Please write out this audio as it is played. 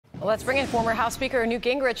Let's bring in former House Speaker Newt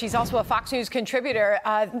Gingrich. He's also a Fox News contributor.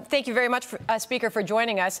 Thank you very much, Speaker, for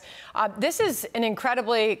joining us. This is an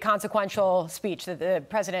incredibly consequential speech that the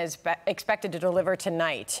president is expected to deliver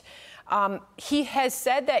tonight. He has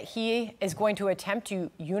said that he is going to attempt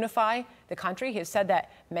to unify the country. He has said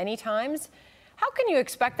that many times. How can you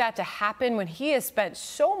expect that to happen when he has spent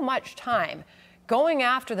so much time going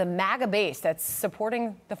after the MAGA base that's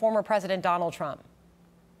supporting the former President Donald Trump?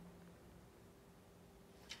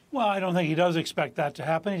 Well, I don't think he does expect that to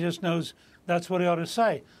happen. He just knows that's what he ought to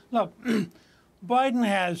say. Look, Biden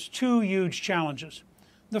has two huge challenges.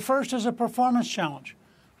 The first is a performance challenge.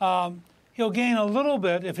 He'll gain a little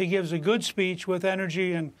bit if he gives a good speech with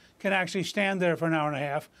energy and can actually stand there for an hour and a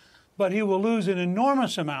half, but he will lose an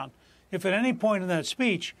enormous amount if at any point in that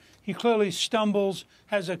speech he clearly stumbles,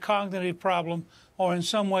 has a cognitive problem, or in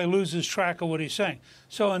some way loses track of what he's saying.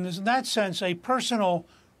 So in that sense, a personal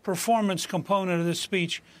performance component of this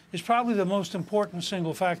speech is probably the most important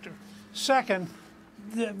single factor. Second,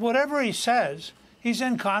 whatever he says, he's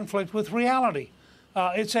in conflict with reality.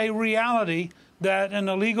 It's a reality that an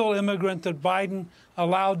illegal immigrant that Biden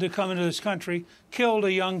allowed to come into this country killed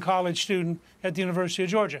a young college student at the University of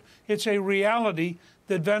Georgia. It's a reality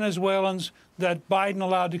that Venezuelans that Biden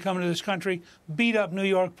allowed to come into this country beat up New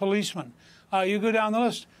York policemen. You go down the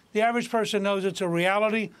list. The average person knows it's a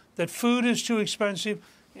reality that food is too expensive.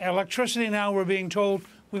 Electricity now, we're being told,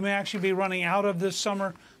 we may actually be running out of this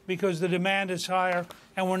summer because the demand is higher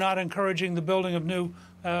and we're not encouraging the building of new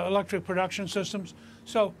electric production systems.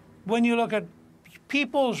 So when you look at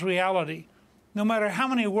people's reality, no matter how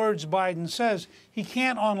many words Biden says, he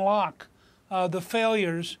can't unlock the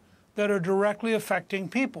failures that are directly affecting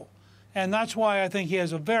people. And that's why I think he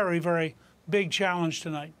has a very, very big challenge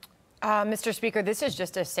tonight. Mr. Speaker, this is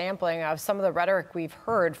just a sampling of some of the rhetoric we've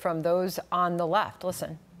heard from those on the left.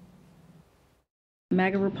 Listen.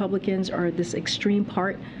 MAGA Republicans are this extreme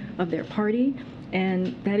part of their party,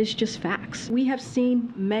 and that is just facts. We have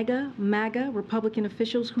seen MAGA Republican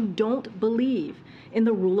officials who don't believe in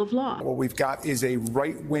the rule of law. What we've got is a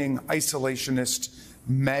right-wing isolationist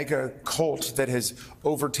MAGA cult that has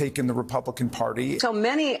overtaken the Republican Party. So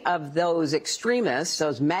many of those extremists,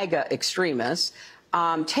 those MAGA extremists,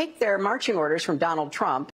 take their marching orders from Donald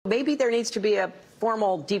Trump. Maybe there needs to be a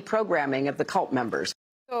formal deprogramming of the cult members.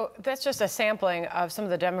 So that's just a sampling of some of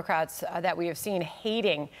the Democrats that we have seen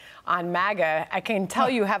hating on MAGA. I can tell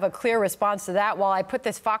you have a clear response to that. While I put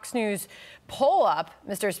this Fox News poll up,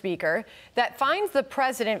 Mr. Speaker, that finds the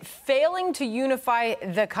president failing to unify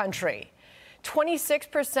the country.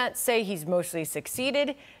 26% say he's mostly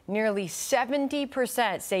succeeded. Nearly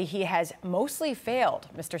 70% say he has mostly failed,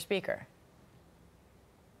 Mr. Speaker.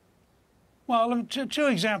 Well, two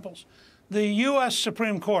examples. The U.S.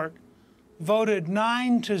 Supreme Court voted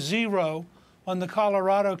 9-0 on the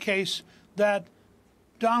Colorado case that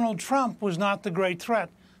Donald Trump was not the great threat.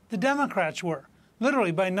 The Democrats were.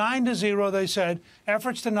 Literally, by 9-0, they said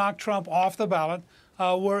efforts to knock Trump off the ballot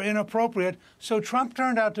were inappropriate. So Trump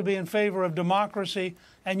turned out to be in favor of democracy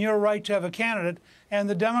and your right to have a candidate, and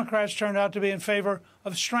the Democrats turned out to be in favor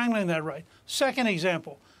of strangling that right. Second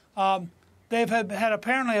example. They've had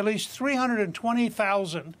apparently at least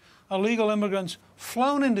 320,000 illegal immigrants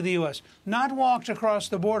flown into the U.S., not walked across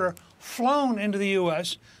the border, flown into the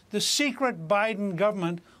U.S. The secret Biden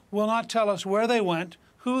government will not tell us where they went,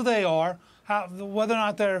 who they are, whether or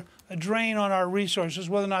not they're a drain on our resources,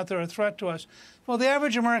 whether or not they're a threat to us. Well, the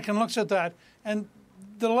average American looks at that, and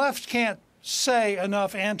the left can't say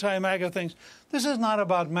enough anti-MAGA things. This is not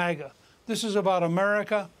about MAGA. This is about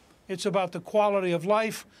America. It's about the quality of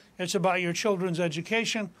life. It's about your children's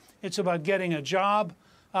education. It's about getting a job.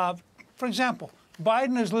 For example,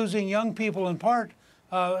 Biden is losing young people in part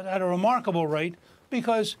at a remarkable rate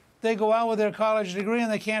because they go out with their college degree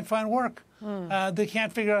and they can't find work. They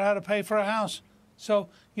can't figure out how to pay for a house. So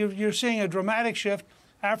you're seeing a dramatic shift.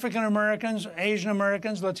 African Americans, Asian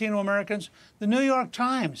Americans, Latino Americans. The New York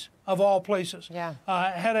Times, of all places,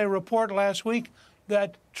 had a report last week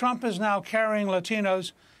that Trump is now carrying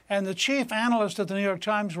Latinos. And the chief analyst at the New York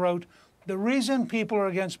Times wrote, the reason people are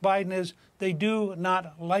against Biden is they do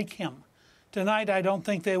not like him. Tonight, I don't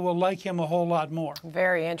think they will like him a whole lot more.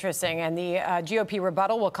 Very interesting. And the GOP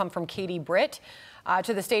rebuttal will come from Katie Britt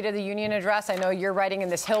to the State of the Union address. I know you're writing in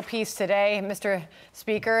this Hill piece today, Mr.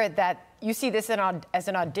 Speaker, that you see this as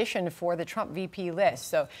an audition for the Trump VP list.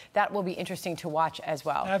 So that will be interesting to watch as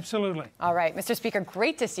well. Absolutely. All right. Mr. Speaker,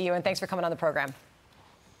 great to see you, and thanks for coming on the program.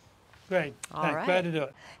 Great. Glad to do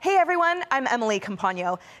it. Hey, everyone. I'm Emily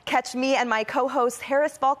Campagno. Catch me and my co-hosts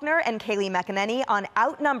Harris Faulkner and Kaylee McEnany on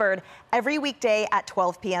Outnumbered every weekday at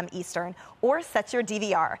 12 p.m. Eastern, or set your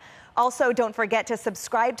DVR. Also, don't forget to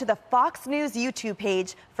subscribe to the Fox News YouTube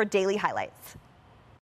page for daily highlights.